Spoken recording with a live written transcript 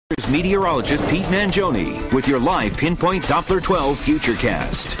Meteorologist Pete Mangione with your live Pinpoint Doppler 12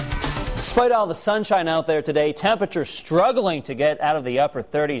 Futurecast. Despite all the sunshine out there today, temperatures struggling to get out of the upper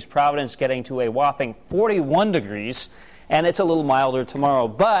 30s. Providence getting to a whopping 41 degrees, and it's a little milder tomorrow.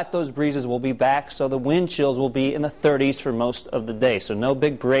 But those breezes will be back, so the wind chills will be in the 30s for most of the day. So no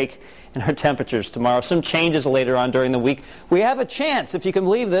big break in our temperatures tomorrow. Some changes later on during the week. We have a chance, if you can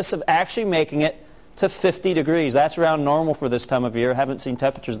believe this, of actually making it to 50 degrees. That's around normal for this time of year. Haven't seen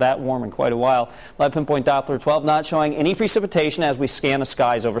temperatures that warm in quite a while. Live Pinpoint Doppler 12 not showing any precipitation as we scan the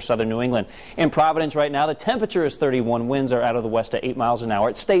skies over southern New England. In Providence right now, the temperature is 31. Winds are out of the west at 8 miles an hour.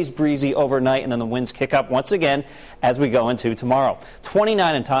 It stays breezy overnight, and then the winds kick up once again as we go into tomorrow.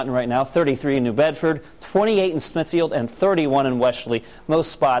 29 in Taunton right now, 33 in New Bedford, 28 in Smithfield, and 31 in Westerly.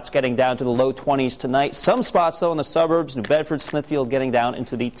 Most spots getting down to the low 20s tonight. Some spots, though, in the suburbs, New Bedford, Smithfield, getting down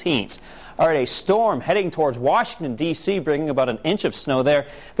into the teens. All right, a storm heading towards Washington, D.C., bringing about an inch of snow there.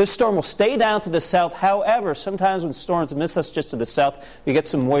 This storm will stay down to the south. However, sometimes when storms miss us just to the south, we get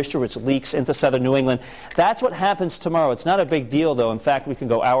some moisture which leaks into southern New England. That's what happens tomorrow. It's not a big deal, though. In fact, we can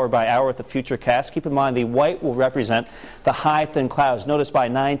go hour by hour with the Futurecast. Keep in mind the white will represent the high, thin clouds. Notice by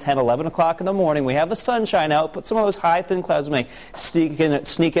 9, 10, 11 o'clock in the morning, we have the sunshine out, but some of those high, thin clouds may sneak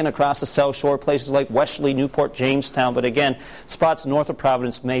in across the South Shore, places like Westerly, Newport, Jamestown. But again, spots north of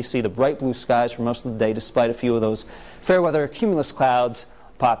Providence may see the bright blue skies for most of the day, despite a few of those fair weather cumulus clouds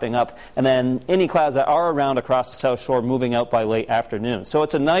popping up, and then any clouds that are around across the South Shore moving out by late afternoon. So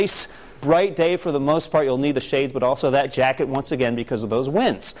it's a nice bright day for the most part. You'll need the shades, but also that jacket once again because of those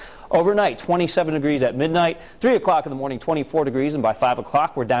winds. Overnight, 27 degrees at midnight, 3 o'clock in the morning, 24 degrees, and by 5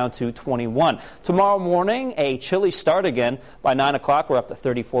 o'clock, we're down to 21. Tomorrow morning, a chilly start again. By 9 o'clock, we're up to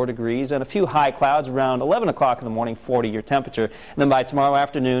 34 degrees, and a few high clouds around 11 o'clock in the morning, 40 your temperature. And then by tomorrow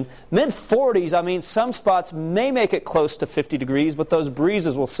afternoon, mid-40s. I mean, some spots may make it close to 50 degrees, but those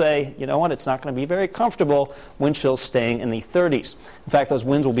breezes will say, you know what, it's not going to be very comfortable. Wind chills staying in the 30s. In fact, those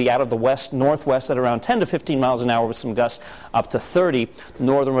winds will be out of the west-northwest at around 10 to 15 miles an hour with some gusts up to 30.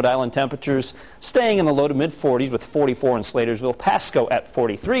 Northern Rhode Island temperatures staying in the low to mid-40s with 44 in Slatersville, Pasco at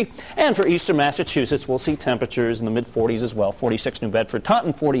 43. And for eastern Massachusetts, we'll see temperatures in the mid-40s as well. 46 New Bedford,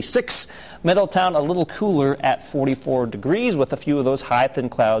 Taunton 46. Middletown a little cooler at 44 degrees with a few of those high, thin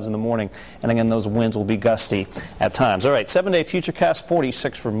clouds in the morning. And again, those winds will be gusty at times. All right, 7-day Futurecast,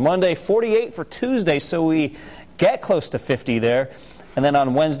 46 for Monday, 48 for Tuesday, so we get close to 50 there. And then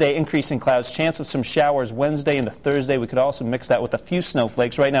on Wednesday, increasing clouds, chance of some showers Wednesday into Thursday. We could also mix that with a few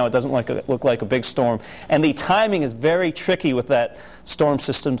snowflakes. Right now, it doesn't look like a big storm. And the timing is very tricky with that storm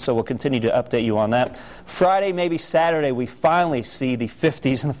system, so we'll continue to update you on that. Friday, maybe Saturday, we finally see the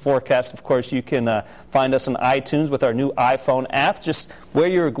 50s in the forecast. Of course, you can find us on iTunes with our new iPhone app. Just wear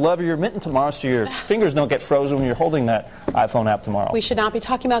your glove or your mitten tomorrow so your fingers don't get frozen when you're holding that iPhone app tomorrow. We should not be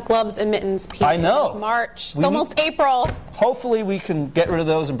talking about gloves and mittens, Pete. I know. It's March. It's almost April. Hopefully we can get rid of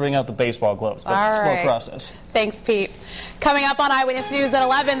those and bring out the baseball gloves, but it's a slow process. Thanks, Pete. Coming up on Eyewitness News at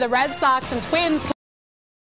 11, the Red Sox and Twins